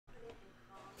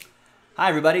Hi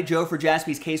everybody, Joe for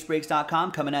JaspysCaseBreaks.com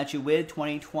coming at you with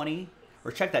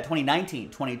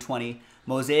 2019-2020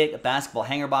 MOSAIC basketball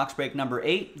hanger box break number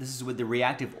 8. This is with the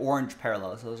reactive orange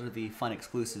parallels. Those are the fun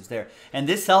exclusives there. And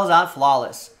this sells out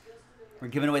flawless. We're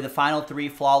giving away the final 3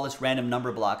 flawless random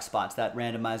number block spots. That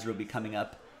randomizer will be coming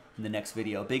up in the next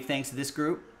video. Big thanks to this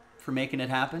group for making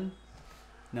it happen.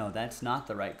 No, that's not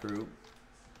the right group.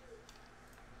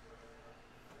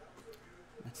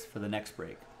 That's for the next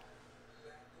break.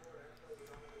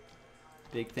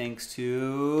 Big thanks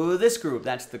to this group.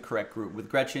 That's the correct group with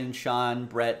Gretchen, Sean,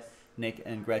 Brett, Nick,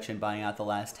 and Gretchen buying out the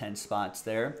last 10 spots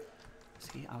there.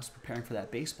 See, I was preparing for that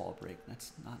baseball break.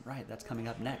 That's not right. That's coming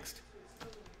up next.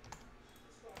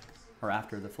 Or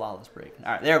after the flawless break.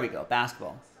 All right, there we go.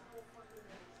 Basketball.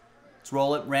 Let's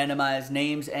roll it. Randomize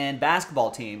names and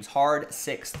basketball teams. Hard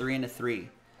 6, 3 and a 3.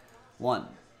 1,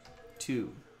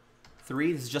 2,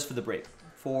 3. This is just for the break.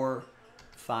 4,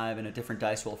 5, and a different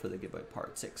dice roll for the giveaway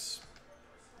part. 6.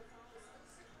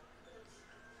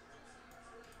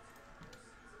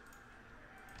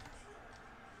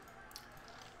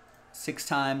 Six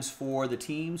times for the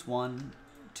teams. 1,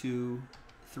 2,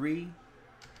 3,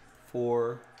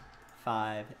 4,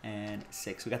 5, and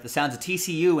 6. We got the sounds of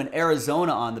TCU and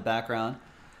Arizona on the background.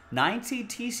 9-seed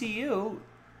TCU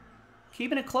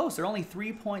keeping it close. They're only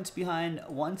 3 points behind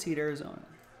 1-seed Arizona.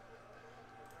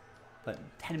 But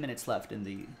 10 minutes left in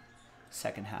the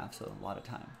second half, so a lot of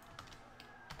time.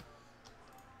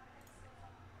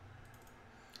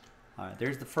 All right,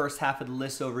 there's the first half of the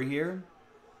list over here.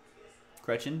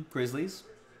 Gretchen, Grizzlies.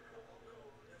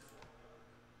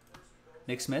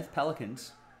 Nick Smith,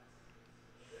 Pelicans.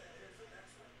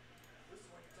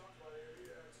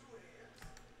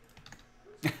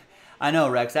 I know,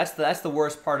 Rex. That's the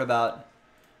worst part about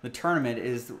the tournament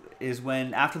is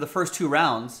when after the first 2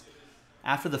 rounds,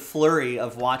 after the flurry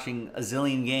of watching a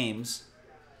zillion games,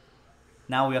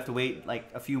 now we have to wait like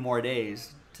a few more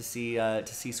days to see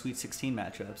Sweet 16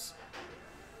 matchups.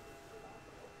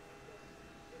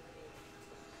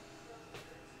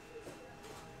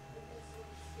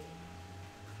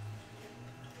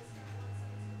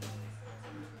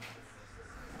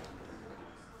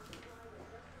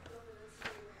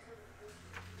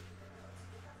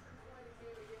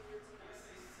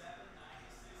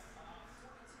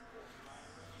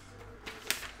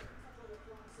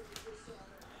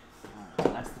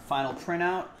 That's the final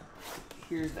printout.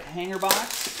 Here's the hanger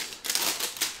box.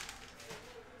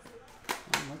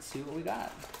 And let's see what we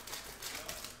got.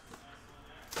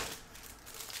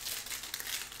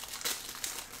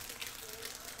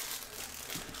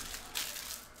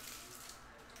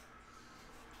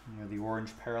 There are the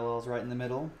orange parallels right in the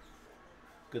middle.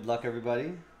 Good luck,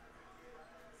 everybody.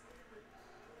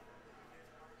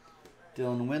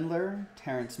 Dylan Windler,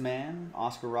 Terrence Mann,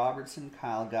 Oscar Robertson,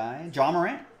 Kyle Guy, John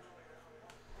Morant.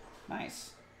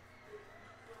 Nice.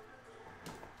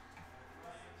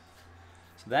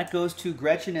 So that goes to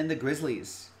Gretchen and the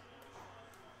Grizzlies.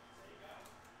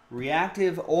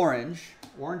 Reactive orange.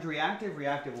 Orange reactive,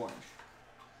 reactive orange.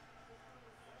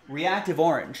 Reactive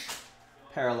orange.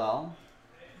 Parallel.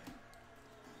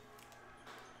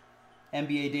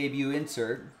 NBA debut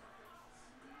insert.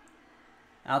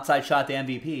 Outside shot the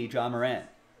MVP, John Morant.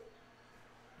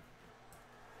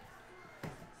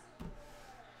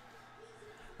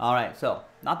 All right, so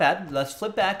not bad. Let's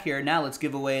flip back here. Now let's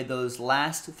give away those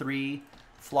last 3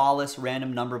 flawless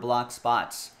random number block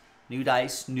spots. New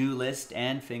dice, new list,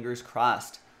 and fingers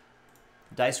crossed.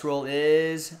 Dice roll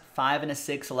is 5 and a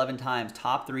 6, 11 times.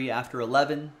 Top 3 after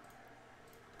 11.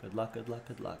 Good luck, good luck,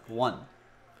 good luck. 1,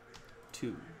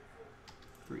 2,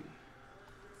 3,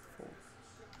 4.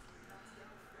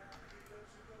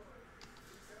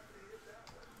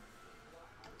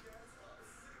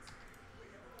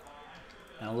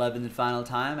 And 11 the final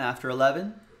time after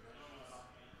 11.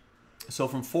 So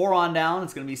from 4 on down,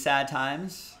 it's going to be sad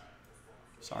times.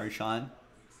 Sorry, Sean.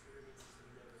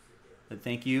 But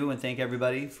thank you and thank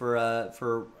everybody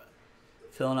for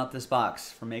filling up this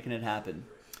box, for making it happen.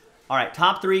 All right,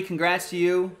 top 3, congrats to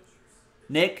you.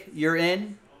 Nick, you're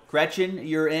in. Gretchen,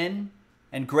 you're in.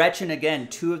 And Gretchen, again,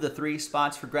 2 of the 3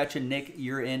 spots for Gretchen. Nick,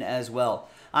 you're in as well.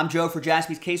 I'm Joe for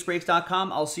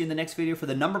JaspysCaseBreaks.com. I'll see you in the next video for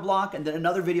the number block, and then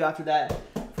another video after that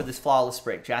for this flawless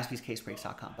break.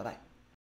 JaspysCaseBreaks.com. Bye-bye.